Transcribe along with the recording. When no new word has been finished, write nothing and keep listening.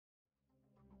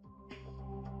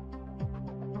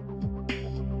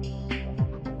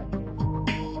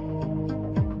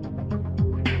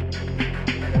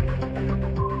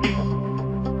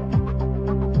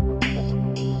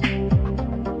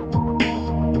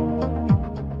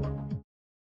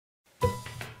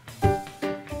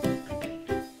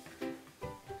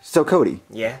So Cody.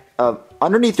 Yeah?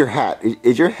 Underneath your hat,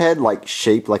 is your head like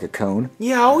shaped like a cone?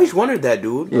 Yeah, I always wondered that,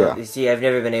 dude. Yeah. You see, I've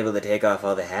never been able to take off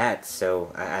all the hats,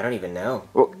 so I don't even know.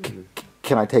 Well,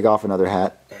 can I take off another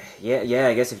hat? Yeah,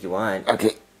 I guess if you want.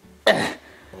 Okay.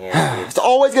 Yeah, It's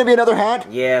always gonna be another hat?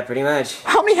 yeah, pretty much.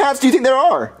 How many hats do you think there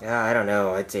are? I don't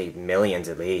know, I'd say millions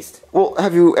at least. Well,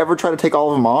 have you ever tried to take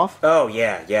all of them off? Oh,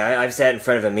 yeah, I've sat in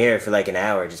front of a mirror for like an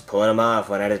hour, just pulling them off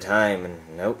one at a time, and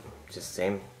nope, just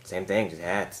same thing, just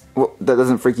hats. Well, that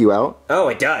doesn't freak you out? Oh,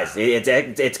 it does.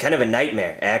 It's kind of a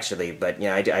nightmare, actually, but you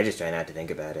know, I just try not to think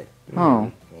about it.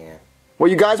 Oh. Yeah. Well,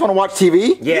 you guys want to watch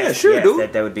TV? Yeah, sure,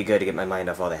 dude. That would be good to get my mind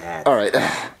off all the hats. All right.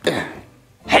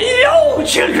 Hello,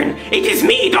 children! It is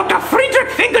me, Dr. Friedrich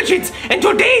Finkelschitz, and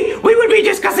today we will be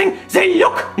discussing the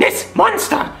Loch Ness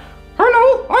Monster.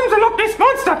 Hello, I'm the Loch Ness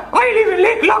Monster. I live in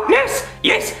Lake Loch Ness.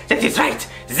 Yes, that is right.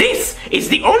 This is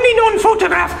the only known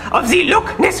photograph of the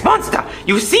Loch Ness Monster.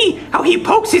 You see how he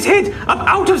pokes his head up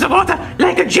out of the water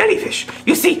like a jellyfish.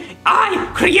 You see,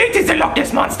 I created the Loch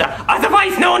Ness Monster,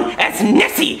 otherwise known as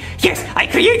Nessie. Yes, I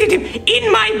created him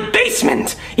in my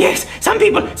basement. Yes, some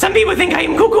people think I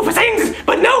am cuckoo for saying this,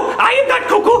 but no, I am not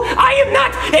cuckoo. I am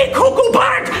not a cuckoo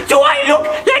bird. Do I look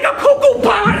like a cuckoo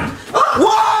bird?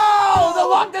 Whoa! The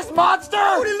Loch Ness Monster!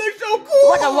 Oh, they look so cool!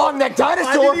 Like a long-necked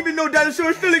dinosaur! I didn't even know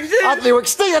dinosaurs still exist! I thought they were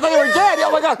extinct! I thought they were dead!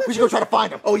 Oh my god! We should go try to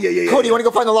find them! Oh, yeah. Cody, you wanna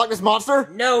go find the Loch Ness Monster?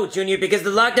 No, Junior, because the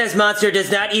Loch Ness Monster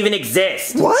does not even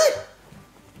exist. What?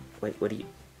 Wait, what do you...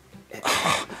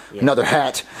 Another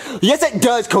hat. Yes, it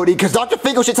does, Cody, because Dr.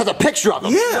 Finkelschitz has a picture of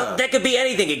him. Yeah! That could be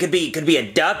anything. It could be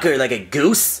a duck or like a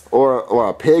goose. Or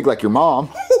a pig like your mom.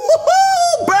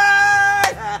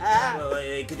 Bad! Well,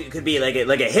 it could be like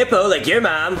a hippo like your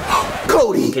mom.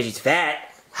 Cody! Because she's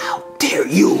fat. How dare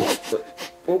you!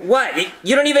 What?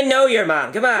 You don't even know your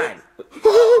mom. Come on.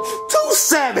 Too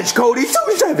savage, Cody!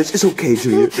 Too savage! It's okay,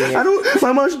 Junior.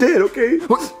 My mom's dead, okay?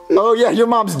 Oh yeah, your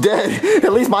mom's dead.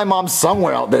 At least my mom's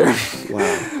somewhere out there.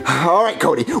 Wow. Alright,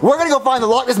 Cody, we're gonna go find the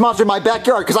Loch Ness Monster in my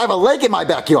backyard, because I have a lake in my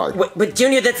backyard. Wait, but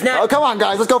Junior, that's not... Oh, come on,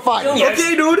 guys, let's go find him. Junior.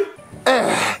 Okay, dude.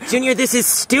 Junior, this is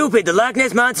stupid. The Loch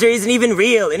Ness Monster isn't even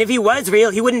real. And if he was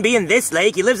real, he wouldn't be in this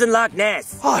lake. He lives in Loch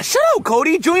Ness. Oh, shut up,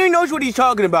 Cody. Junior knows what he's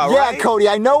talking about, Yeah, right? Cody,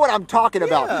 I know what I'm talking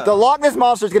about. Yeah. The Loch Ness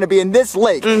Monster is gonna be in this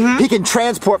lake. He can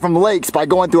transport from lakes by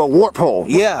going through a warp hole.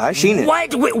 Yeah, I seen it.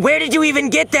 What? Where did you even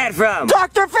get that from?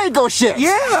 Dr. Finkelschitz!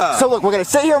 Yeah. So look, we're gonna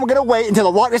sit here and we're gonna wait until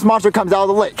the Loch Ness Monster comes out of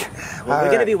the lake. Well,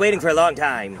 we're gonna be waiting for a long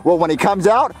time. Well, when he comes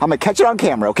out, I'm gonna catch it on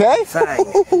camera, okay? Fine.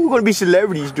 We're gonna be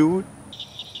celebrities, dude.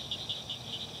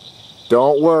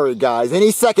 Don't worry, guys.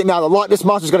 Any second now, the Loch Ness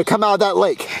Monster's gonna come out of that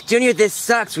lake. Junior, this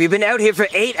sucks. We've been out here for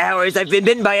 8 hours. I've been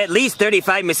bitten by at least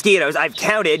 35 mosquitoes. I've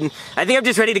counted, and I think I'm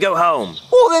just ready to go home.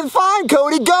 Well, then fine,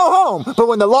 Cody, go home. But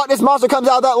when the Loch Ness Monster comes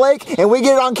out of that lake and we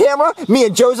get it on camera, me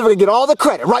and Joseph are gonna get all the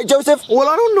credit. Right, Joseph? Well,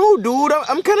 I don't know, dude.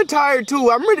 I'm kind of tired,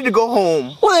 too. I'm ready to go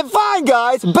home. Well, then fine,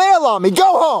 guys. Bail on me.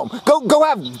 Go home. Go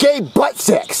have gay butt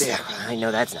sex. Yeah, I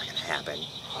know that's not gonna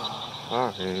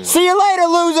happen. See you later,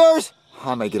 losers.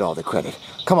 I'm gonna get all the credit.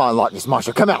 Come on, Loch Ness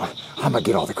Monster, come out. I'm gonna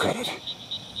get all the credit.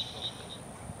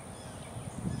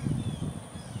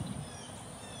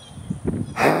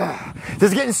 This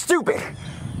is getting stupid.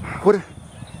 What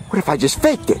if I just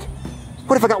faked it?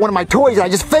 What if I got one of my toys and I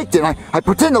just faked it and I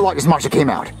pretend the Loch Ness Monster came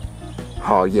out?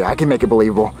 Oh yeah, I can make it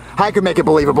believable. I can make it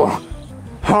believable.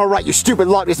 All right, you stupid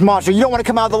Loch Ness Monster, you don't want to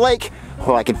come out of the lake?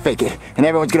 Well, I can fake it and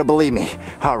everyone's gonna believe me.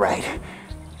 All right.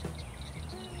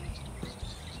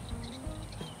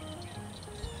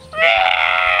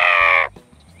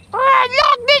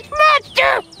 Loch Ness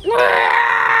Monster!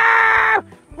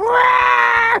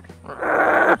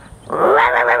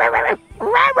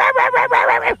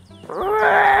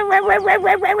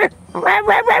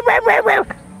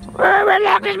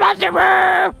 Loch Ness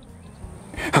Monster!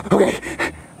 Okay.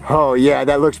 Oh yeah,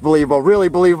 that looks believable, really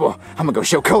believable. I'm gonna go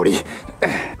show Cody.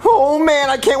 Oh man,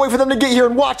 I can't wait for them to get here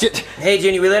and watch it. Hey,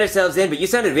 Junior, we let ourselves in, but you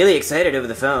sounded really excited over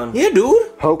the phone. Yeah,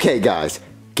 dude. Okay guys,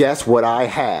 guess what I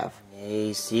have?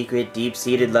 A secret,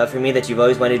 deep-seated love for me that you've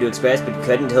always wanted to express, but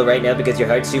couldn't until right now because your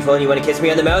heart's too full and you want to kiss me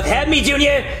on the mouth? Have me,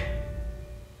 Junior!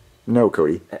 No,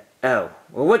 Cody. Oh.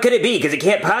 Well, what could it be? Because it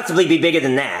can't possibly be bigger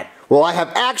than that. Well, I have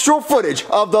actual footage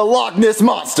of the Loch Ness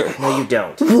Monster. No, you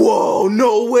don't. Whoa,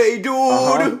 no way,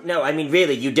 dude. No, I mean,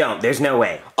 really, you don't. There's no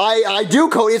way. I do,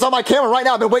 Cody. It's on my camera right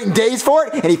now. I've been waiting days for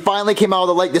it, and he finally came out of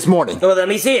the lake this morning. Well, let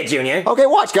me see it, Junior. Okay,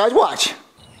 watch, guys, watch.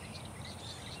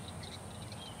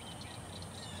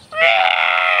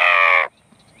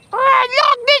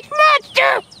 Loch Ness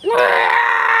Monster!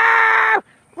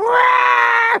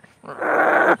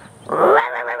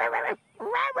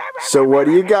 So what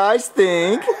do you guys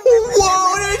think?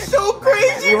 Whoa, that's so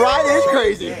crazy! You're right, it is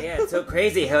crazy. Yeah, it's so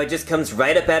crazy how it just comes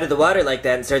right up out of the water like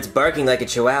that and starts barking like a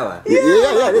chihuahua.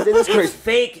 Yeah, it is It's crazy.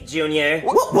 fake, Junior.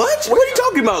 What? What are you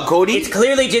talking about, Cody? It's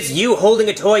clearly just you holding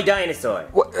a toy dinosaur.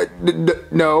 What,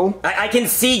 no. I can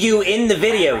see you in the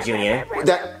video, Junior.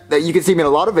 That you can see me in a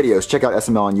lot of videos. Check out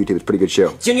SML on YouTube. It's a pretty good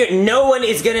show. Junior, no one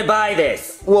is gonna buy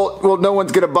this. Well, no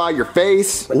one's gonna buy your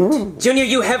face. Junior,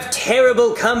 you have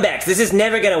terrible comebacks. This is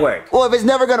never gonna work. Well, if it's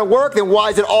never gonna work, then why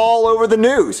is it all over the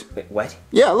news? Wait, what?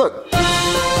 Yeah, look.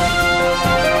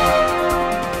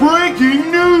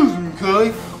 Breaking news,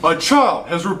 McCully! A child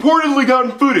has reportedly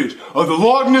gotten footage of the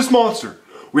Loch Ness Monster.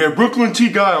 We have Brooklyn T.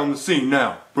 Guy on the scene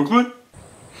now. Brooklyn?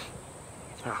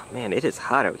 Oh man, it is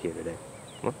hot out here today.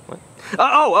 What?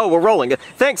 Oh, we're rolling.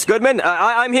 Thanks, Goodman.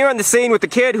 I'm here on the scene with the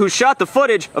kid who shot the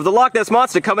footage of the Loch Ness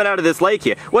Monster coming out of this lake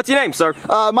here. What's your name, sir?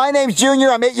 My name's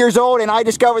Junior. I'm 8 years old, and I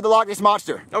discovered the Loch Ness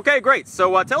Monster. Okay, great.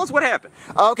 So tell us what happened.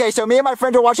 Okay, so me and my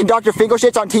friends were watching Dr.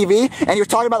 Finkelshitz on TV, and he was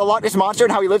talking about the Loch Ness Monster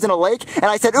and how he lives in a lake. And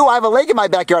I said, ooh, I have a lake in my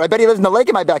backyard. I bet he lives in the lake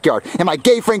in my backyard. And my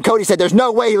gay friend Cody said, there's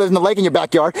no way he lives in the lake in your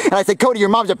backyard. And I said, Cody, your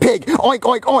mom's a pig. Oink,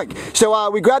 oink, oink. So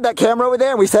we grabbed that camera over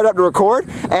there, and we set it up to record.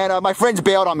 And my friends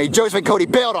bailed on me. Joseph and Cody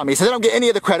bailed on me, so they don't get any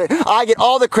of the credit. I get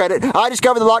all the credit. I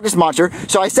discovered the Loch Ness Monster.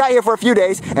 So I sat here for a few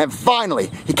days, and finally,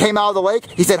 he came out of the lake.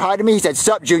 He said hi to me. He said,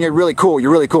 sup, Junior, really cool.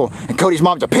 You're really cool. And Cody's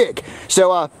mom's a pig.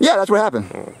 So, yeah, that's what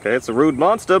happened. Okay, it's a rude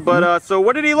monster, but so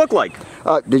what did he look like?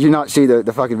 Did you not see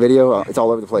the fucking video? It's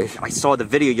all over the place. I saw the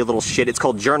video, you little shit. It's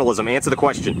called journalism. Answer the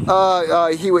question.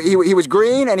 He was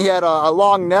green, and he had a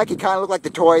long neck. He kind of looked like the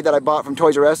toy that I bought from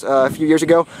Toys R Us a few years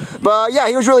ago. But, yeah,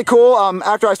 he was really cool.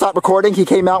 After I stopped recording, he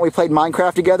came out and we played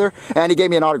Minecraft together, and he gave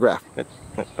me an autograph.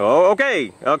 Oh,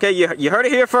 okay. You heard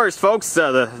it here first, folks.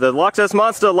 The Loch Ness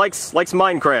Monster likes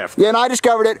Minecraft. Yeah, and I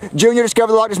discovered it. Junior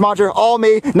discovered the Loch Ness Monster. All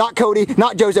me, not Cody,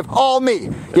 not Joseph. All me.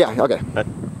 Yeah, okay.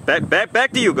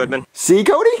 Back to you, Goodman. See,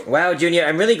 Cody? Wow, Junior,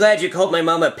 I'm really glad you called my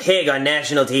mom a pig on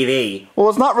national TV. Well,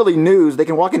 it's not really news. They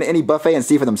can walk into any buffet and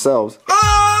see for themselves.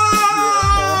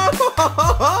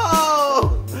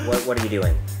 What are you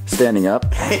doing? Standing up.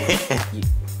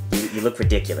 You look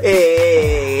ridiculous.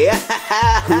 Hey!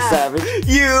 Who's savage?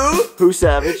 You! Who's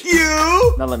savage?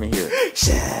 You! Now let me hear it.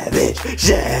 Savage!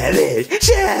 Savage!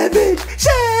 Savage!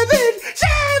 Savage!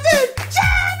 Savage!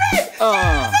 Savage!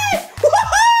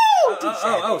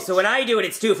 Oh, so when I do it,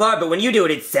 it's too far, but when you do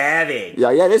it, it's savage.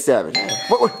 Yeah, it is savage.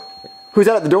 What? Who's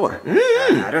that at the door?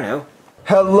 I don't know.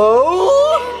 Hello?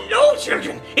 Hello,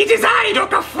 children. It is I,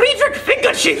 Dr. Friedrich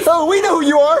Fingerschitz. Oh, we know who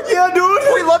you are. Yeah, dude.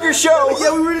 We love your show.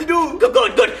 Yeah, we really do.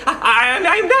 Good.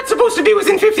 I'm not supposed to be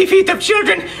within 50 feet of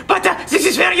children, but this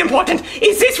is very important.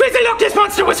 Is this where the Loch Ness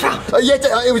Monster was found? Yeah,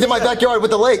 it was in my backyard with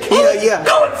the lake. Yeah.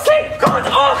 God, thank God!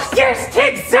 Oh, yes,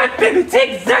 take that, baby,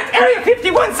 take that! Area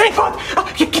 51, thank God!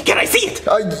 Can I see it?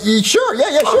 Sure.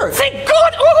 Yeah, sure. Thank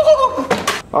God! Oh!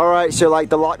 All right, so like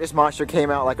the Loch Ness Monster came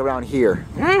out like around here.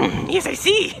 Yes, I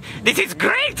see. This is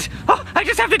great. Oh, I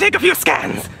just have to take a few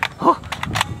scans. Oh,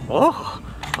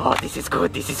 this is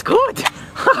good.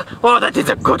 Oh, that is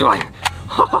a good one.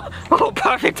 Oh,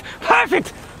 perfect.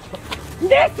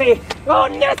 Nessie! Oh,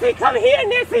 Nessie, come here,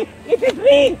 Nessie! It is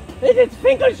me! It is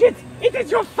Finkelschitz! It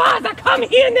is your father! Come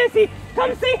here, Nessie!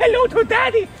 Come say hello to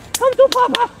Daddy! Come to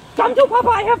Papa!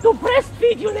 I have to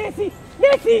breastfeed you, Nessie!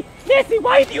 Nessie,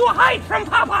 why do you hide from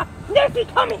Papa? Nessie,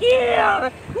 come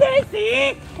here!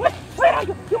 Nessie! Where are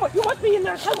you? You must be in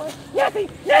there somewhere! Nessie!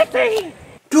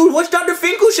 Dude, what's Dr.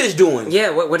 Finkelschitz doing?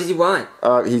 Yeah, what does he want?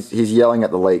 He's yelling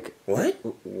at the lake. What?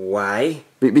 Why?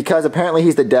 Because apparently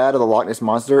he's the dad of the Loch Ness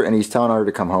Monster, and he's telling her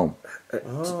to come home.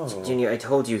 Junior, I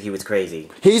told you he was crazy.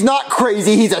 He's not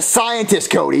crazy. He's a scientist,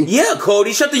 Cody. Yeah,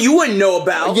 Cody, something you wouldn't know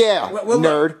about. Yeah, Well,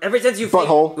 nerd. Ever since you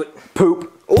Butthole.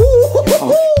 Poop. Ooh!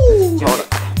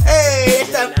 Hey,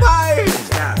 it's a fire!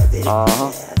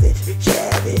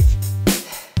 Savage.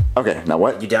 Okay, now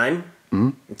what? You done?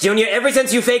 Junior, ever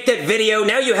since you faked that video,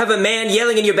 now you have a man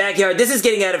yelling in your backyard. This is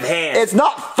getting out of hand. It's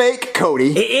not fake,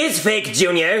 Cody. It is fake,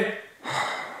 Junior.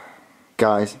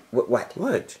 Guys, What?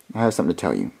 What? I have something to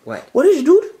tell you. What? What is it,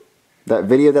 dude? That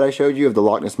video that I showed you of the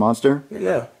Loch Ness Monster,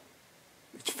 Yeah.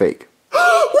 it's fake.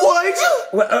 What?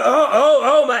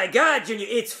 Oh my God, Junior,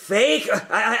 it's fake?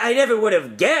 I never would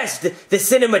have guessed. The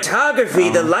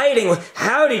cinematography, the lighting,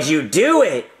 how did you do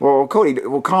it? Well, Cody,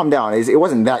 calm down. It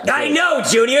wasn't that good. I know,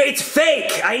 Junior, it's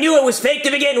fake. I knew it was fake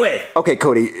to begin with. Okay,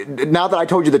 Cody, now that I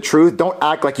told you the truth, don't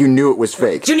act like you knew it was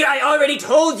fake. Junior, I already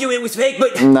told you it was fake,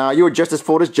 but... Nah, you were just as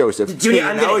fooled as Joseph. Junior,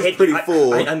 I'm I gonna was hit pretty you.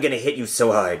 full. I'm gonna hit you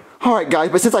so hard. Alright, guys,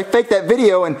 but since I faked that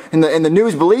video and the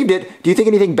news believed it, do you think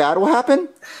anything bad will happen?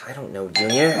 I don't know,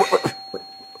 Junior.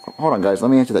 Hold on, guys, let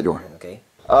me answer that door. Okay.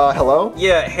 Hello?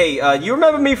 Yeah, hey, you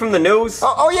remember me from the news?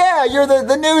 Oh yeah, you're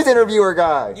the news interviewer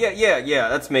guy. Yeah,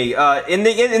 that's me. In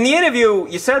the interview,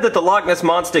 you said that the Loch Ness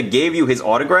Monster gave you his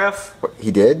autograph? What,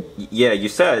 he did? Yeah, you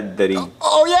said that he...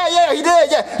 Oh yeah, he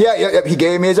did, yeah, he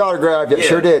gave me his autograph, yeah,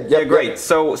 sure did. Yeah, great.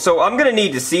 So I'm gonna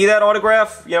need to see that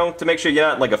autograph, you know, to make sure you're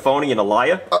not like a phony and a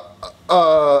liar.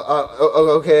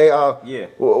 Okay, yeah.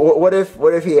 What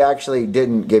if he actually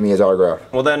didn't give me his autograph?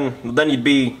 Well then you'd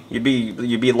be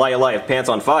liar pants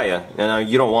on fire, and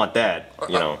you don't want that,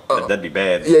 you know, that'd be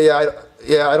bad.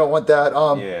 Yeah, I don't want that.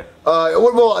 Yeah.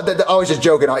 Well, I was just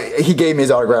joking. He gave me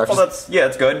his autograph. Well, that's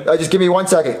good. Just give me 1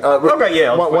 second. Okay,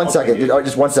 yeah. One second.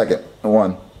 Just 1 second.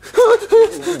 One.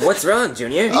 What's wrong,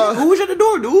 Junior? Who was at the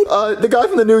door, dude? The guy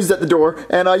from the news is at the door.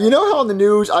 And you know how on the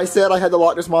news I said I had the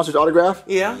Loch Ness Monster's autograph?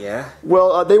 Yeah. Yeah?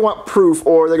 Well, they want proof,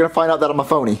 or they're gonna find out that I'm a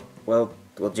phony. Well,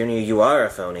 Junior, you are a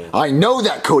phony. I know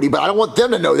that, Cody, but I don't want them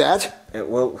to know that.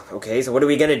 Well, okay, so what are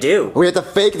we gonna do? We have to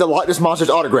fake the Loch Ness Monster's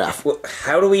autograph. Well,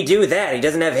 how do we do that? He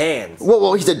doesn't have hands.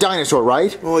 Well, he's a dinosaur,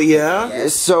 right? Oh, yeah?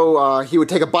 So, he would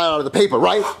take a bite out of the paper,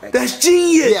 right? That's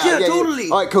genius! Yeah,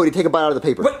 totally! All right, Cody, take a bite out of the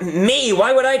paper. What? Me?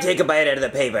 Why would I take a bite out of the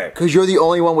paper? Because you're the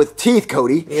only one with teeth,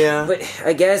 Cody. Yeah. But,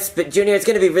 I guess, but Junior, it's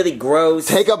gonna be really gross.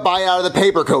 Take a bite out of the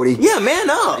paper, Cody. Yeah, man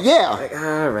up! Yeah.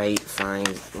 Alright, fine.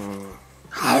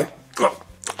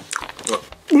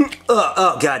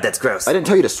 Oh, God, that's gross. I didn't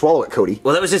tell you to swallow it, Cody.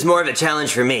 Well, that was just more of a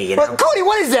challenge for me, you know? But, Cody,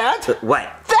 what is that? What?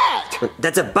 That!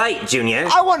 That's a bite, Junior.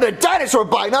 I wanted a dinosaur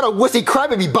bite, not a wussy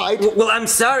crybaby bite. Well, I'm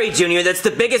sorry, Junior. That's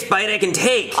the biggest bite I can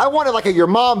take. I wanted like a your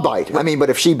mom bite. I mean, but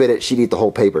if she bit it, she'd eat the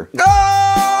whole paper. Don't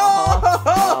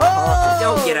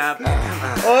get up.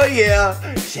 Oh, yeah.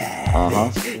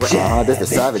 This is the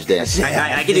savage dance.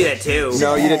 I can do that too.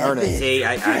 No, you didn't earn it. See,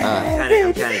 I'm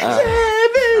kind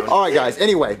of. All right, guys.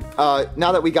 Anyway,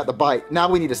 now that we got the bite, now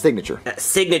we need a signature.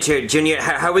 Signature, Junior.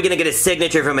 How are we gonna get a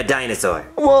signature from a dinosaur?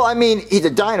 Well, I mean, he's a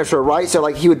dinosaur, right? So,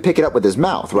 like, he would pick it up with his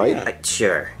mouth, right?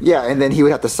 Sure. Yeah, and then he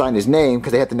would have to sign his name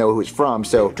because they have to know who he's from.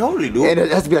 So Totally, dude. And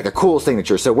it has to be like a cool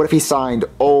signature. So, what if he signed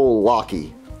Old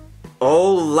Lockie?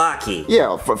 Old Lockie.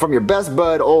 Yeah, from your best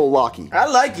bud, Old Lockie. I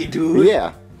like it, dude.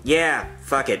 Yeah. Yeah.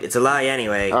 Fuck it. It's a lie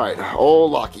anyway. All right,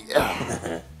 Old Lockie.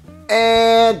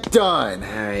 And done.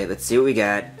 All right. Let's see what we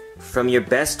got. From your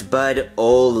best bud,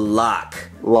 Old Lock.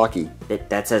 Lockie.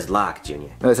 That says lock,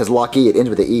 Junior. No, it says Lockie. It ends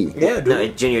with an E. Yeah, dude. No,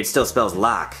 Junior, it still spells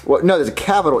lock. Well, no, there's a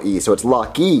capital E, so it's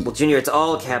Lockie. Well, Junior, it's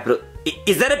all capital.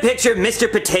 Is that a picture of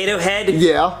Mr. Potato Head?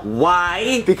 Yeah.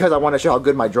 Why? Because I want to show how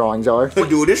good my drawings are.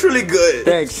 Dude, it's really good.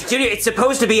 Thanks. Junior, it's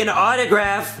supposed to be an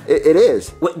autograph. It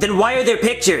is. Then why are there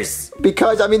pictures?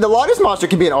 Because, I mean, the Loch Ness Monster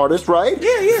can be an artist, right?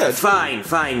 Yeah.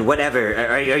 Fine, whatever.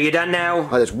 Are you done now?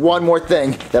 There's one more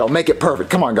thing that'll make it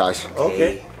perfect. Come on, guys.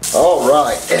 Okay. All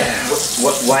right.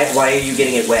 Why are you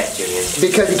getting it wet, Junior?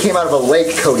 Because he came out of a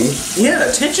lake, Cody. Yeah,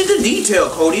 attention to detail,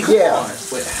 Cody. Come Yeah. on.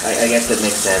 I guess that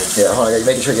makes sense. Yeah, hold on,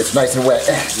 making sure it gets nice and wet.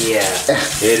 Yeah.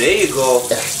 Yeah, there you go.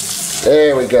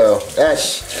 There we go.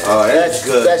 That's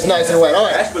good. That's nice and wet. All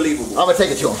right. That's believable. I'm gonna take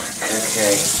it to him.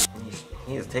 Okay.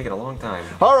 He has taken a long time.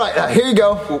 All right, here you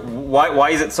go.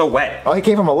 Why is it so wet? Oh, he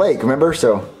came from a lake, remember?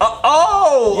 So.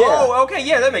 Okay,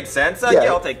 yeah, that makes sense. Yeah,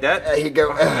 I'll take that. There you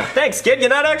go. Thanks, kid. You're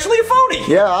not actually a phony.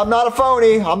 Yeah, I'm not a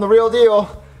phony. I'm the real deal.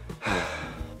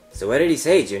 So what did he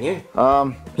say, Junior?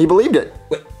 He believed it.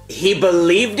 What, he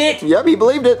believed it? Yep, he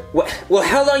believed it. Well,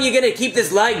 how long are you gonna keep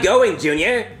this lie going,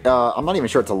 Junior? I'm not even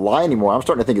sure it's a lie anymore. I'm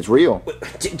starting to think it's real.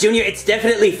 Junior, it's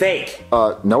definitely fake.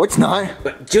 No, it's not.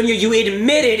 But Junior, you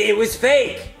admitted it was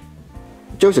fake.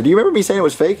 Joseph, do you remember me saying it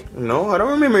was fake? No, I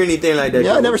don't remember anything like that.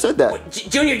 Yeah, I never said that.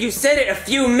 Junior, you said it a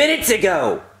few minutes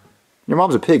ago. Your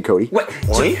mom's a pig, Cody. What?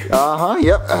 Uh-huh,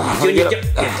 yep. Junior,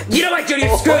 you know what,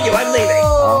 Junior? Screw you, I'm leaving.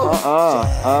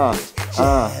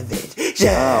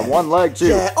 One leg, too.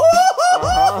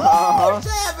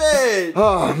 Savage!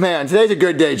 Oh, man, today's a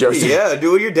good day, Joseph. Yeah,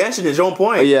 dude, your dancing is on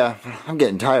point. Yeah, I'm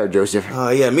getting tired, Joseph.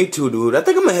 Yeah, me too, dude. I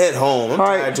think I'm gonna head home. I'm All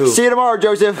tired right, too. see you tomorrow,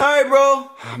 Joseph. All right,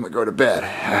 bro. I'm gonna go to bed.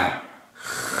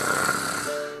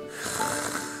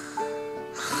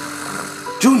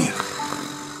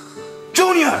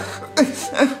 Junior!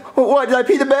 What, did I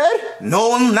pee the bed?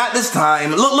 No, not this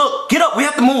time. Look, get up. We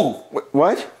have to move.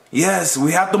 What? Yes,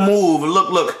 we have to move.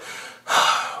 Look.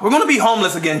 We're gonna be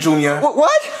homeless again, Junior.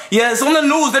 What? Yeah, it's on the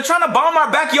news. They're trying to bomb our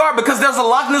backyard because there's a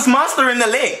Loch Ness Monster in the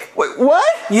lake. Wait, what?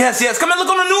 Yes. Come and look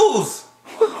on the news.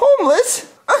 Homeless?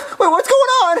 Wait, what's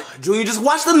going on? Junior, just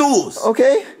watch the news.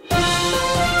 Okay.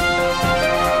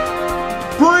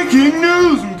 Breaking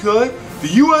news, okay? The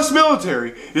U.S.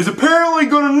 military is apparently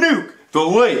gonna nuke the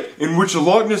lake in which the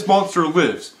Loch Ness Monster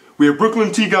lives. We have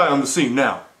Brooklyn T. Guy on the scene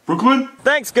now. Brooklyn?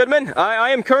 Thanks, Goodman. I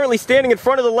am currently standing in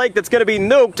front of the lake that's going to be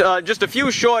nuked just a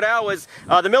few short hours.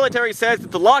 The military says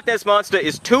that the Loch Ness Monster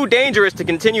is too dangerous to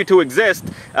continue to exist.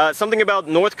 Something about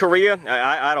North Korea?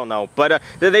 I don't know. But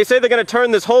they say they're going to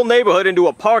turn this whole neighborhood into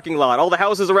a parking lot. All the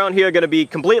houses around here are going to be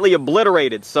completely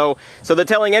obliterated. So they're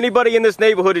telling anybody in this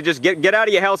neighborhood to just get out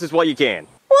of your houses while you can.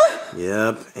 What?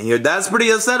 Yep, and your dad's pretty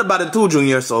upset about it too,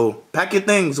 Junior, so pack your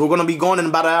things. We're gonna be going in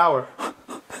about an hour. Pack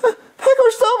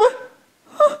our stuff.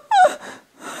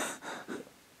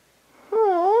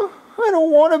 Oh, I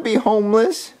don't want to be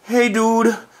homeless. Hey,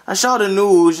 dude, I saw the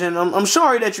news, and I'm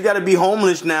sorry that you gotta be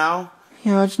homeless now.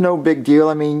 Yeah, it's no big deal.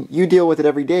 I mean, you deal with it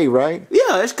every day, right?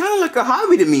 Yeah, it's kind of like a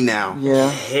hobby to me now. Yeah.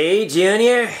 Hey,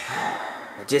 Junior.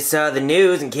 I just saw the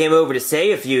news and came over to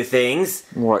say a few things.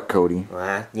 What, Cody?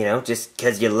 Well, you know, just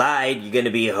 'cause you lied, you're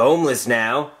gonna be homeless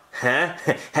now. Huh?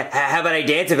 How about I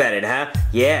dance about it, huh?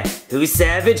 Yeah. Who's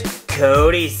Savage?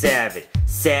 Cody Savage.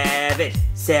 Savage.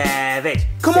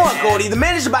 Come on, Cody. The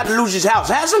man is about to lose his house.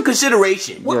 Have some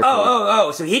consideration. Yeah,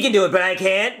 Oh, so he can do it, but I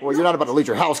can't? Well, you're not about to lose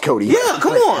your house, Cody. Yeah,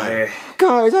 come on.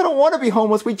 Guys, I don't want to be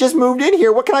homeless. We just moved in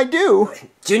here. What can I do?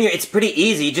 Junior, it's pretty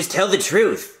easy. Just tell the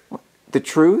truth. The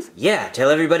truth? Yeah, tell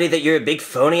everybody that you're a big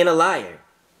phony and a liar.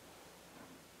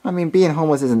 I mean, being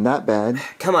homeless isn't that bad.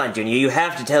 Come on, Junior, you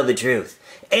have to tell the truth.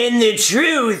 And the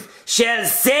truth shall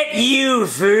set you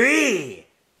free.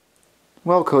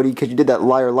 Well, Cody, because you did that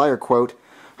liar, liar quote,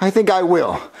 I think I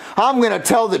will. I'm going to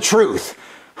tell the truth.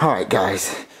 All right,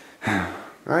 guys. All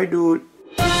right, dude.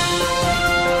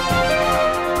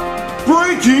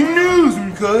 Breaking news,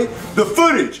 okay? The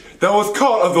footage that was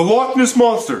caught of the Loch Ness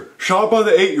Monster, shot by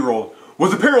the 8-year-old,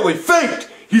 was apparently faked.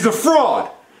 He's a fraud.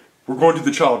 We're going to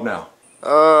the child now.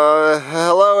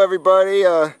 Hello, everybody.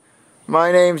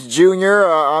 My name's Junior.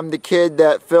 I'm the kid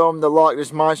that filmed the Loch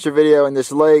Ness Monster video in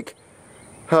this lake.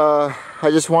 I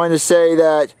just wanted to say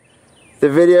that the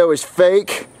video is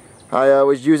fake. I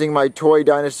was using my toy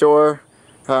dinosaur.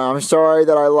 I'm sorry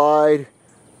that I lied.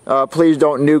 Please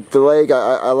don't nuke the lake.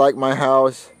 I like my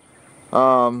house. Yeah,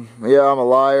 I'm a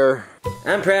liar.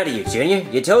 I'm proud of you, Junior.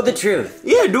 You told the truth.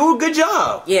 Yeah, dude, good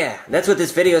job. Yeah, that's what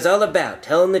this video is all about,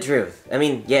 telling the truth. I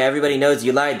mean, yeah, everybody knows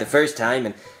you lied the first time,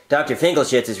 and Dr.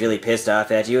 Finkelshitz is really pissed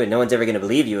off at you, and no one's ever gonna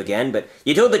believe you again, but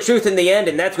you told the truth in the end,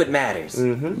 and that's what matters.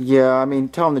 Yeah, I mean,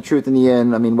 telling the truth in the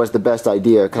end, was the best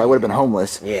idea, because I would have been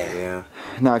homeless. Yeah.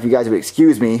 Now, if you guys would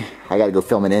excuse me, I gotta go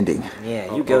film an ending.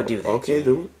 Yeah, you go do that. Okay,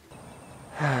 dude.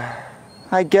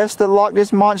 I guess the Loch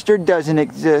Ness Monster doesn't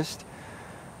exist.